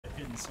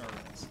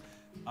service.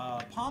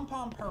 Pom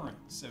Pom Perrin,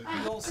 so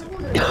he also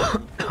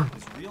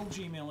his real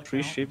Gmail account,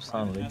 3 ships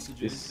private only.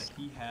 messages This that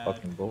he had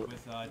fucking bullet.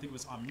 with I think it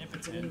was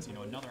Omnipotent,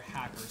 another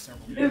hacker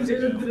several years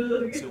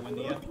ago. So when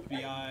the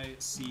FBI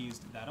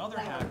seized that other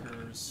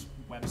hacker's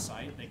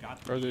website, they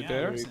got the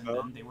DMs, and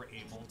then they were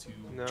able to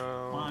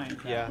find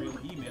that real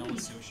email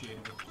associated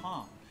with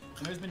Pom.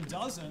 And there's been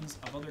dozens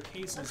of other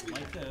cases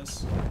like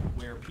this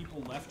where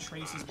people left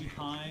traces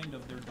behind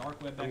of their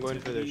dark web activity. I'm going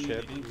for their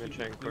ship. They didn't I'm gonna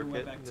try and cork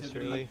it this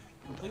early.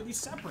 Completely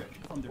separate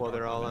from their while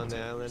they're all web on the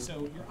activity. island.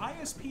 So your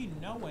ISP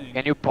knowing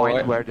Can you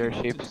point where their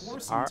ships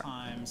are?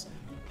 sometimes,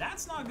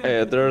 that's not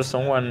gonna there's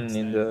someone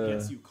in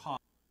gets the... you caught.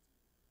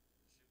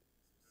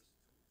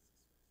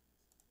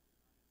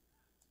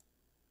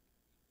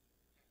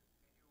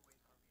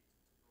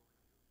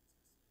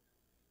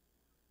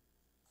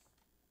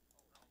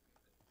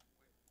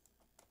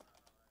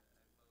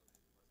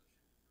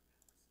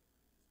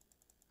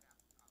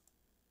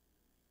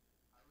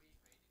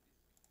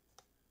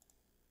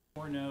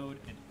 Node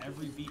and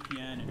every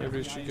VPN and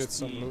every ISP. Get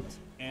some loot.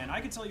 And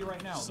I can tell you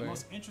right now, the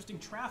most interesting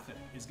traffic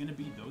is going to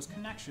be those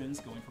connections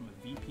going from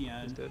a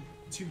VPN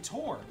to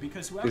Tor,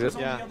 because whoever's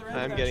on the other end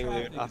of that getting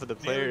traffic loot off of the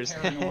is very players.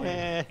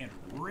 paranoid and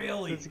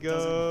really doesn't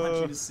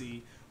want you to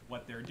see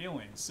what they're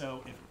doing.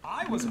 So if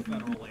I was a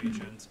federal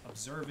agent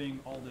observing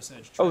all this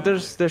edge traffic, Oh,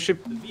 there's the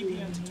ship. the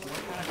VPN to Tor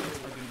packets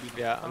are going to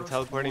be I'm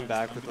teleporting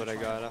back with what I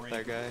got off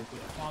that guy. with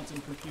a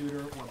quantum computer,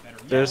 or better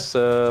yet, There's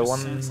just one...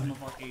 send some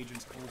of our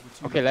agents over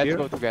to Okay, the let's provider,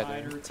 go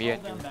together. tell Me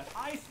and them you. that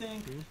I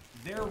think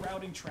they're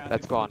routing traffic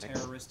Let's go from on next.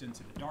 terrorists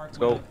into the dark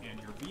go. web, and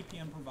your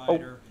VPN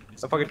provider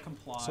is I going to fucking-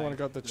 comply. Someone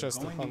got the They're chest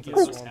of going to hunted give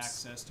us swamps.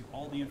 access to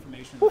all the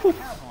information that they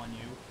have on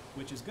you,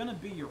 which is going to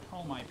be your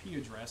home IP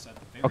address at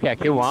the very Okay, I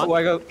least. kill one. Oh,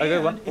 I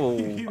got one. And Oh,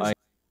 if you I...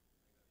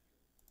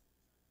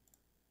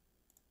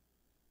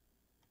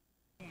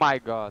 Oh my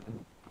god.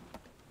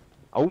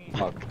 Oh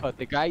my god,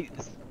 the guy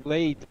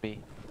slayed me.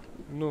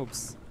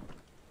 Noobs.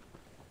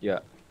 Yeah.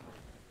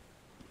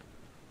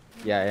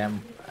 Yeah,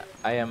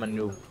 I am a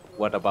noob.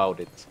 What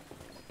about it?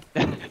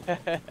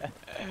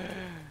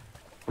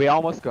 We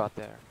almost got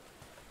there.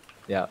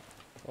 Yeah.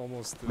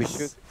 Almost We the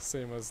should-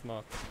 same as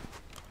not.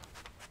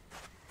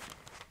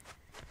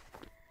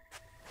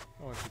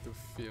 I want you to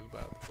feel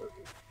bad.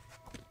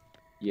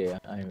 Yeah,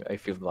 I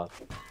feel bad.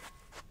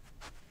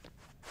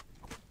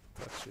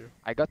 Touch you.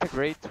 I got a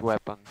great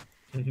weapon.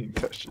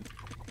 Touch it.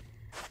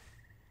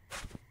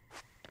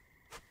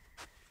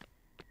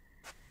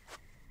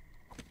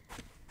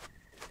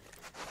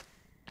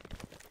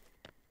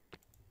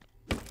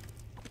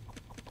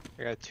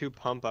 I got 2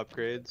 pump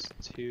upgrades.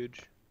 It's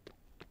huge.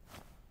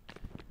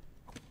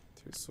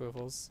 2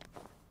 swivels.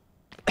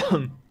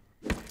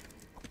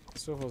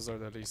 Swivels are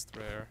the least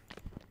rare.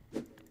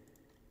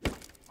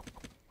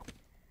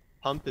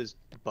 Pump is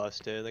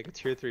busted. Like a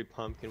tier 3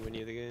 pump can win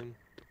you the game.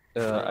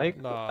 I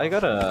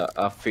got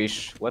a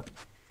fish. What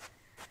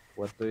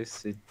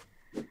is it?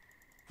 You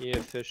need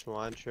a fish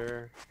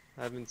launcher.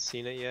 I haven't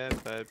seen it yet,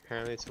 but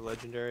apparently it's a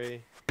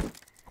legendary.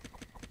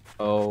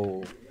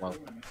 Oh, well.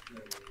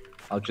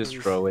 I'll just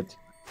throw it.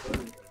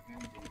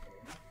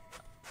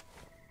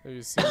 Have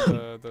you seen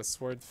the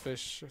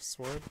swordfish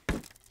sword?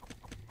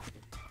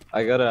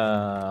 I got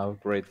a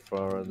upgrade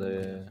for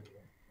the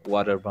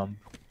water bomb.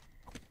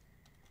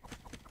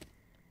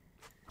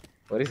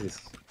 What is this?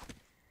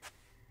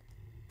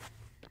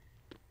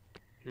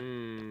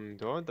 Do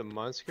I want the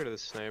musket or the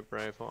sniper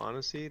rifle?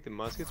 Honestly, the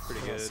musket's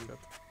pretty good. Musket.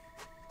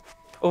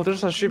 Oh,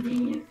 there's a ship.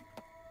 Okay.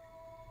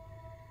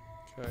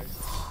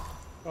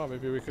 Oh,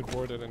 maybe we could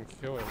board it and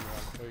kill him.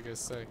 What do you guys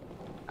say?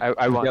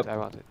 I want Yep. I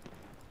want it.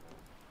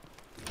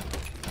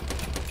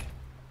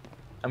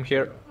 I'm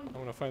here. I'm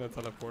gonna find a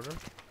teleporter.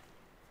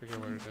 Forget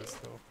where it is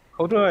though.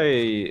 How do I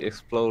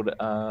explode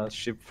a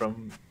ship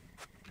from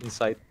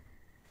inside?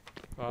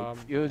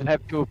 You'd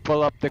have to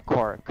pull up the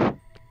cork.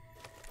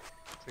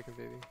 Second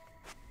baby.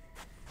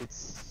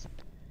 It's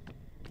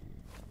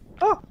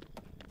Oh!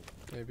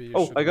 Maybe you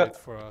Oh, should I got- wait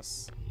for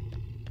us.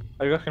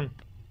 I got him.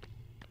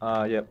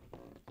 Yep.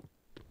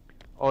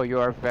 oh, you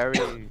are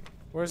very.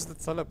 Where's the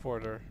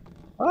teleporter?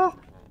 Ah!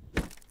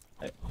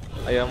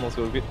 I almost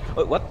got it.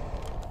 Oh, what?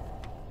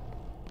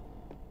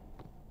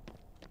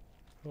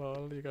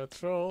 Well, you got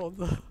trolled.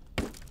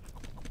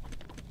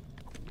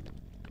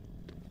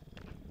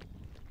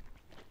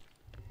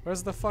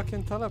 Where's the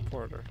fucking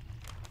teleporter?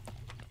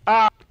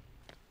 Oh.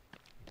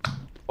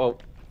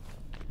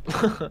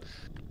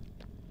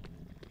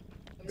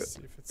 Let's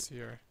see if it's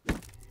here.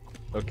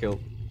 Okay.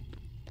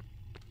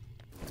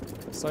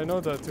 So I know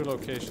the 2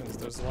 locations.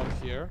 There's one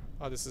here.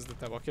 Oh, this is the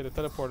okay, the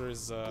teleporter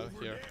is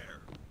here.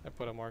 I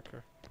put a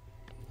marker.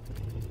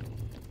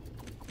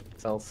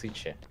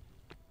 Salsicha.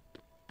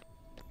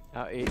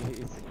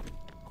 It's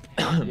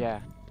yeah,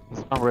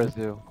 it's on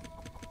residue.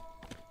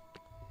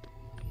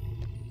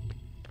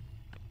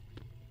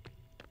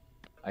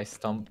 I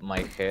stomped my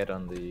head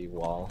on the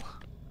wall.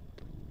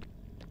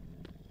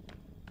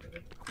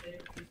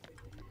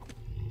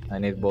 I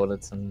need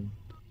bullets and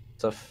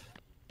stuff.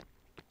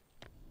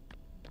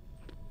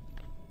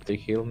 They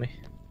heal me.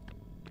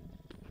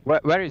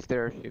 Where is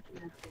their ship?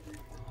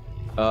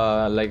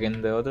 Like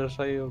in the other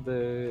side of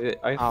the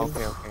Ah,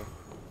 airfield. okay.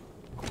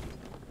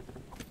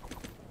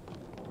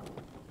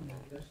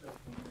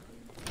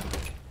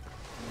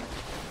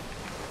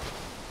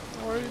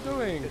 What are you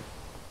doing?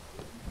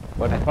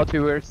 What? I thought we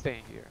were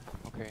staying here.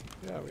 Okay.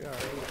 Yeah, we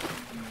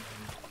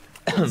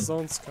are.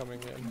 Zone's coming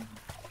in.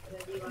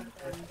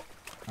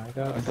 I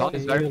got The zone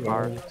is very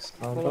far.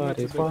 Follow me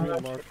to the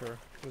green marker.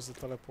 There's a I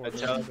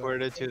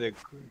teleporter.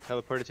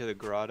 teleported to the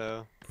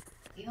grotto.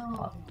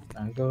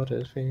 I got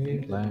a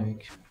feel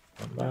like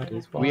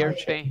somebody's We are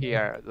watching. staying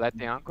here. Let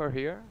the anchor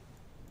here.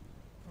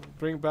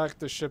 Bring back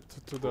the ship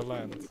to the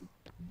land.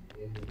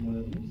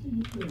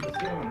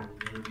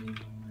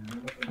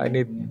 I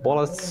need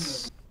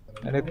bullets.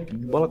 I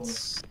need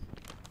bullets.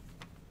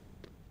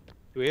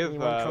 Do we have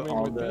Anyone coming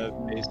all with me? the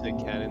basic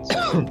cannon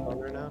systems on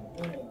right now?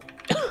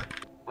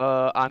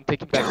 I'm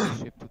taking back the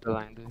ship to the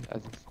land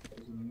as it's...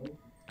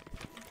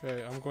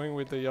 Okay, I'm going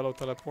with the yellow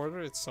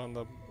teleporter. It's on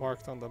the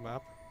marked on the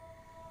map.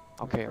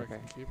 Okay, Where I okay.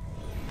 can keep.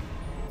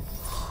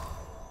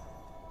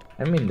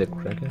 I mean the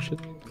Kraken shit.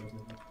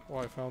 Oh,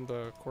 I found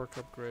the cork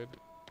upgrade.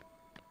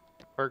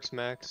 Perks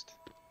maxed.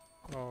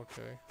 Oh,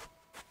 okay.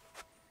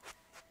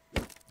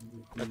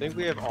 I think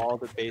we have all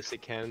the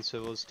basic cannon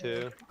civils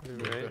too.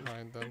 Leave it Right.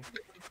 behind them.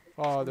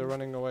 Oh, they're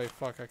running away.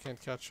 Fuck, I can't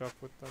catch up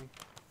with them.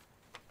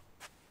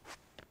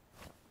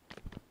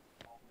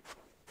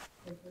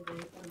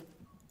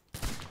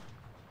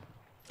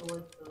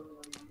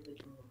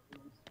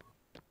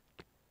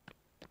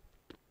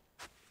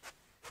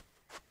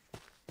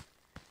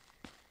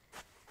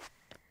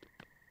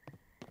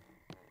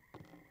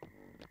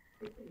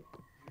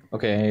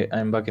 Okay,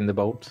 I'm back in the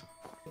boat.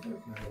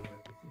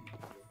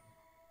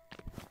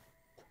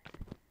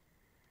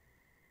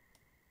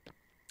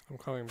 I'm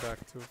coming back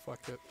too.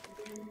 Fuck it.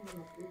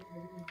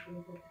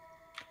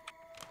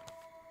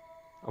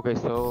 Okay,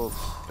 so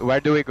where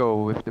do we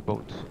go with the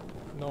boat?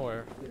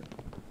 Nowhere.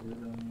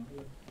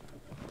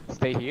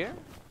 Stay here?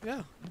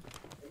 Yeah.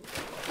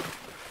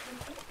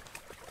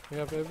 We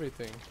have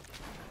everything.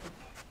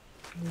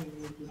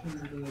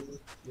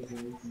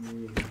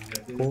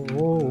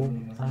 Oh,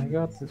 I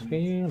got this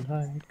feel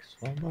like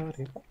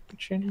somebody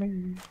watching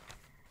me.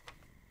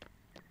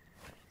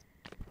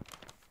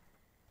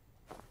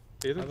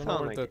 We I haven't don't know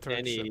found where the like third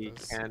any ship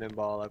is.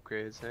 cannonball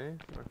upgrades, eh?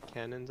 Or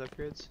cannons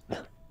upgrades?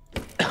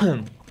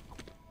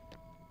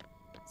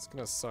 It's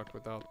gonna suck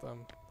without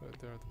them, but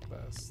they're the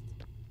best.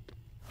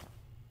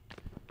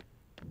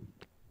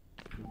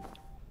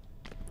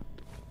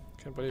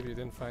 Can't believe you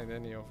didn't find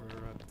any over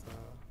at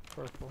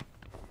purple.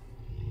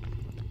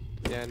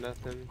 Yeah,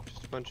 nothing.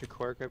 Just a bunch of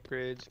cork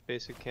upgrades,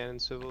 basic cannon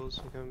civils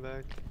are coming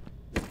back.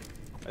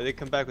 They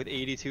come back with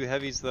 82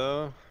 heavies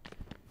though.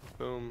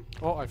 Boom.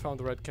 Oh, I found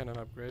the red cannon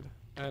upgrade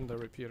and the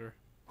repeater.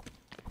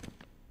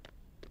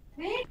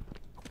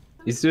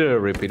 Is the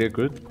repeater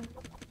good?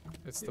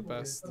 It's the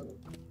best.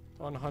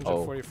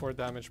 144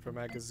 damage per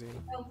magazine.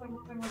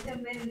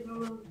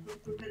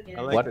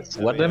 I like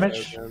the What semi-auto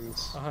damage?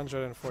 guns.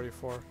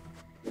 144.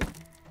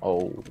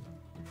 Oh.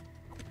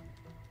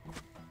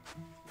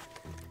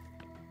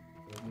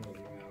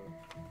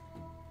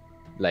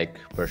 Like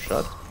per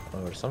shot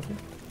or something?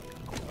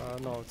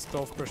 No, it's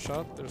 12 per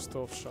shot. There's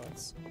 12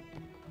 shots.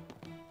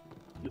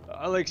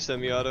 I like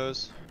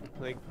semi-autos.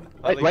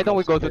 Why don't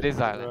we go to this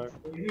island?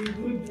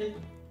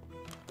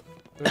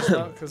 There's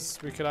not, because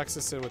we could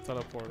access it with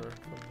teleporter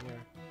from here.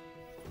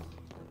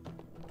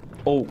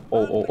 Oh.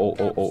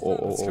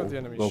 Let's go to the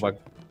enemy Go ship. back.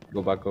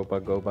 Go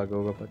back.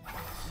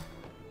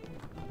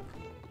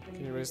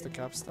 Can you raise the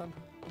capstan?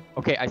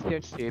 Okay, I see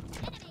a ship.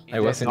 I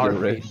was in the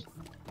red. northeast.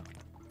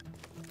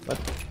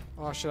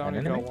 Oh shit, I An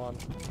only got enemy? one.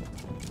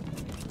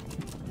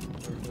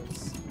 There it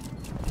is.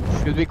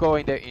 Should we go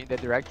in the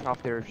direction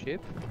of their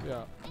ship?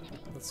 Yeah,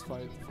 let's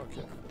fight. Fuck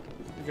it.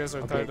 You guys are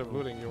Okay, tired of cool.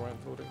 looting. You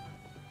weren't looting.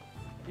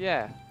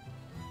 Yeah.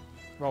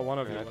 Well, one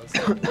of you Yeah. was.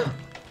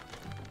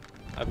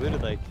 I've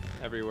looted like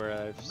everywhere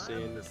I've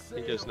seen. I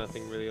think there's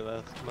nothing really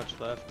much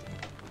left.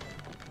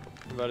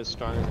 About as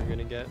strong as I'm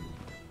gonna get.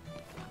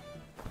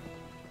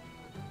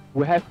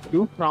 We have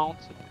 2 front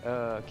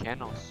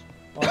cannons.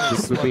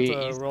 Honest, would what be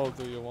easy. role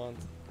do you want?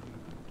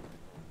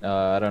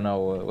 I don't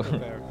know.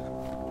 Repair.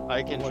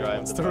 I can What drive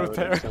wants the to boat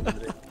repair? if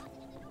somebody-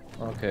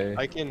 Okay.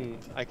 I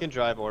can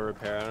drive or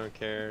repair. I don't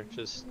care.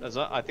 Just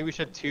I think we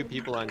should have 2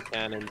 people on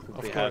cannons since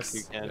Of we have course.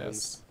 2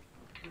 cannons.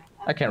 Yes.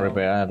 I can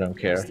repair, I don't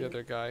care. Who's the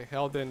other guy?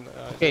 Heldin,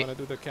 Okay. you wanna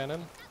do the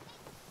cannon?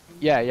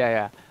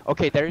 Yeah.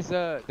 Okay, there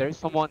is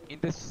someone in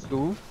the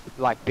sloop,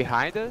 like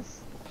behind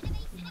us,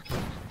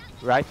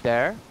 right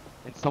there,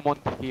 and someone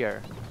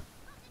here.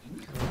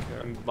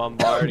 I'm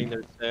bombarding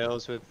their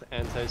sails with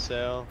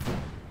anti-sail.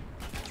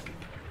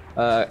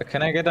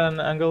 Can I get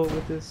an angle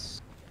with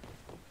this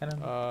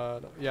cannon?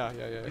 Yeah.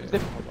 Is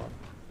it- Hold on.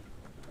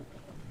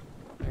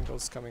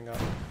 Angle's coming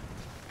up.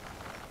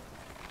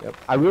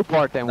 I will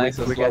board them Nice if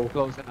and we slow. get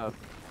close enough.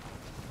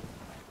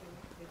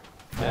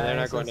 Yeah, they're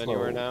not Nice going and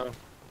anywhere slow. now.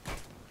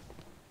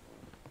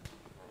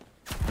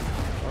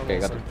 Our Okay,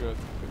 rolls got are it. good.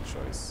 Good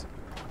choice.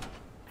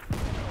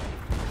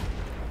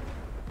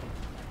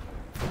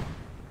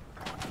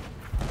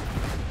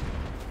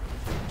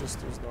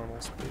 just use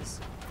normals, please.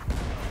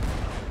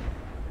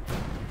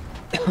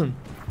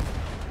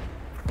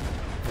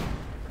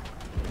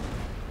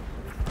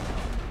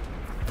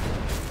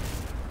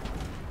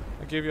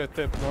 I give you a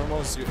tip.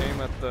 Normals, you aim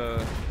at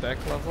the deck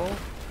level.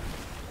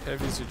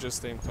 Heavies, you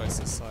just aim twice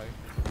as high.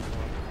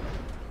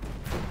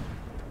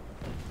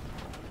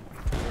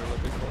 Okay, you're a little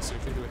bit closer.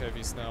 You can do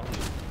heavies now.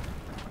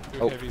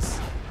 Do heavies.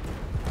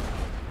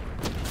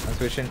 I'm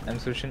switching. I'm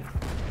switching.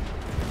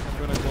 I'm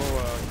gonna go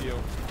heal.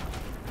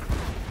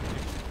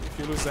 If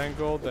you lose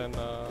angle, then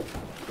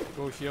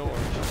go heal or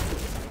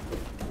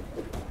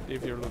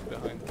leave your loot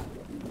behind.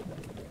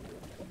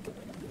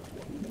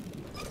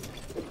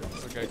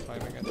 There's a guy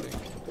climbing, I think.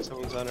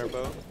 Someone's on our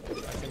boat.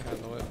 I can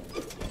handle it.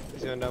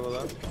 He's going down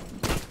below.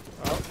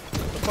 Oh,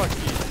 what the fuck?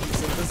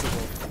 He's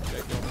invisible.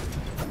 Okay, kill him.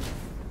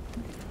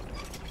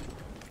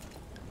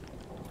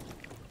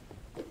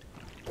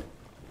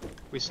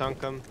 We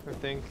sunk him, I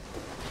think.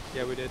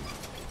 Yeah, we did.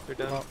 They're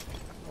done. Oh,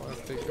 I'll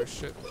take your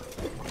shit.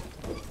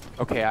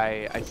 Okay,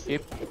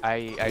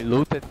 I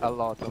looted a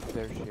lot of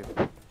their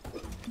ship.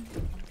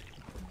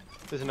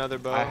 There's another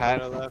boat I on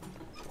have- our left.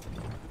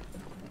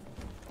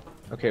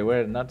 Okay,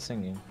 we're not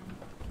singing.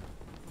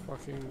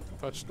 Fucking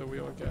touch the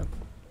wheel again.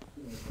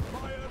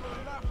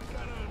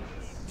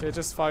 Okay,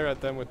 just fire at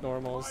them with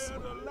normals.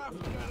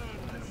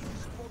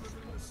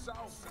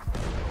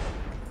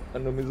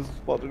 Enemies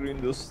spotted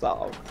in the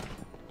south.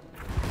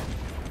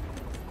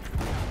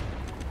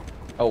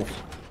 Oh.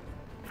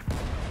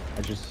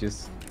 I just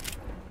used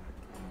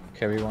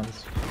carry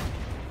ones.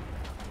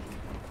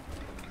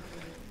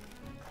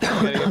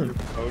 Gotta get your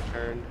bow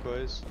turned,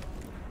 boys.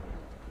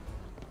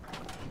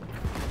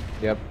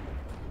 Yep.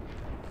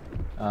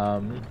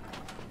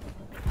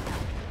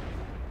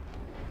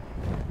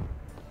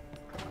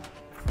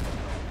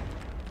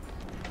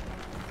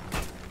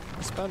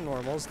 Spam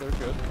normals, they're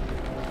good.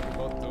 We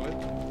both do it.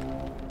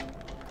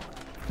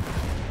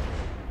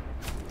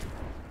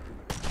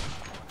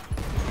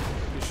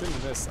 You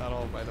shouldn't miss at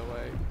all, by the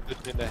way.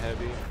 Just into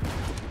heavy.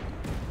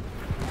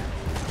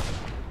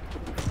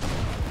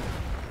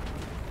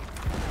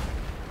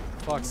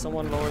 Fuck,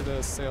 someone lower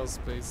the sails,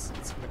 please.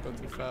 It's gonna go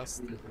too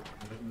fast.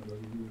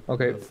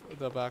 Okay.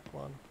 The back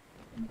one.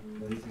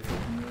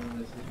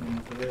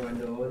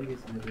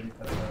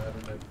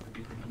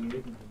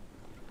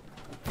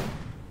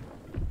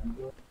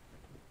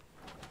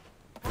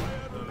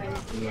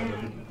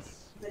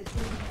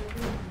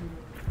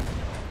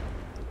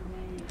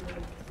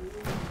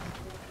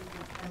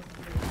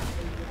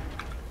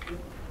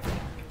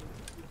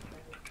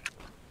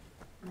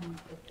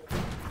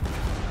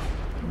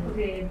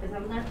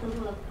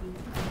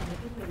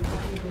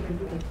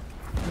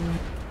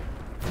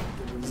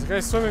 There's a guy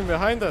swimming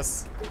behind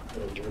us.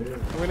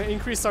 We're gonna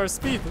increase our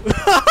speed.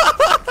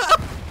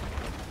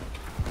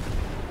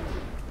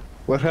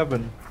 What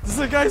happened? There's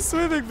a guy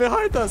swimming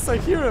behind us. I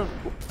hear him.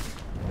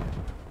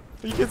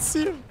 You can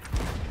see him.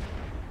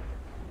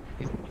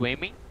 He's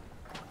swimming?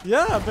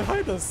 Yeah,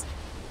 behind us.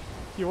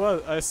 He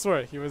was. I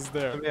swear, he was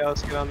there. Somebody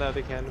else get on the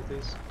other cannon,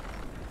 please.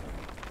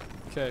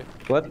 Okay,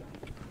 What?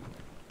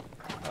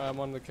 I'm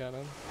on the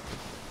cannon.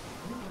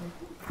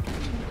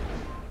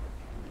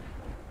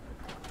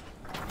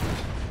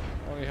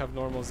 Only have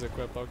normals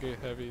equipped. I'll get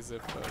heavies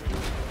if.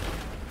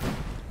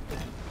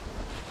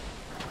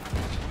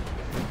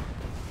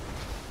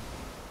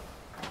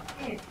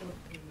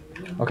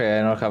 Okay,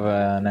 I don't have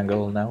an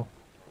angle now.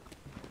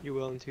 You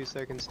will in 2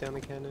 seconds. Stay on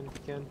the cannon if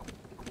you can.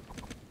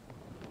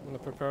 I'm gonna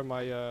prepare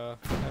my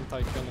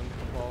anti-cannon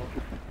wall.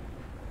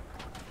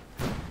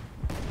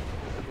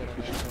 Get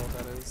an angle,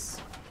 that is.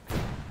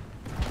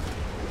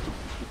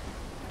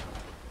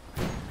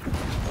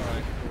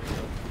 Alright, here we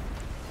go.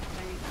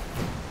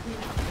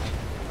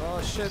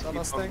 Oh shit, I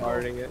lost angle.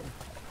 Bombarding it.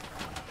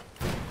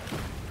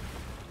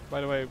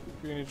 By the way,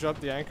 when you drop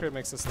the anchor, it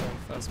makes us turn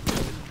fast.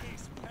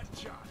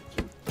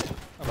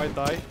 I might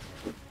die.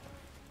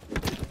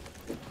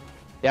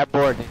 Yeah,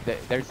 boarding.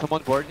 There's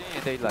someone boarding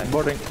and they like.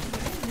 Boarding.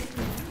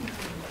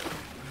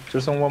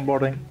 There's someone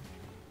boarding.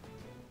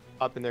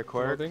 Up in their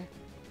court. Boarding.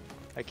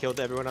 I killed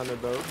everyone on their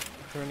boat.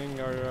 Turning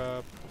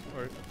our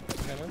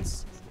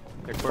cannons.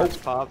 Their courts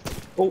popped.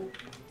 Oh.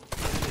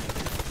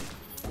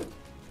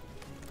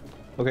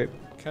 Okay.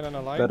 Cannon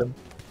aligned. Got him.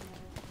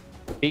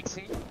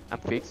 Fixing? I'm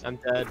fixing. I'm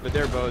dead, but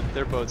their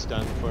boat's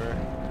done for.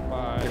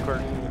 Bye. The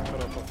court.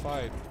 Put up a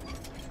fight.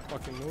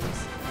 Fucking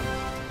moves.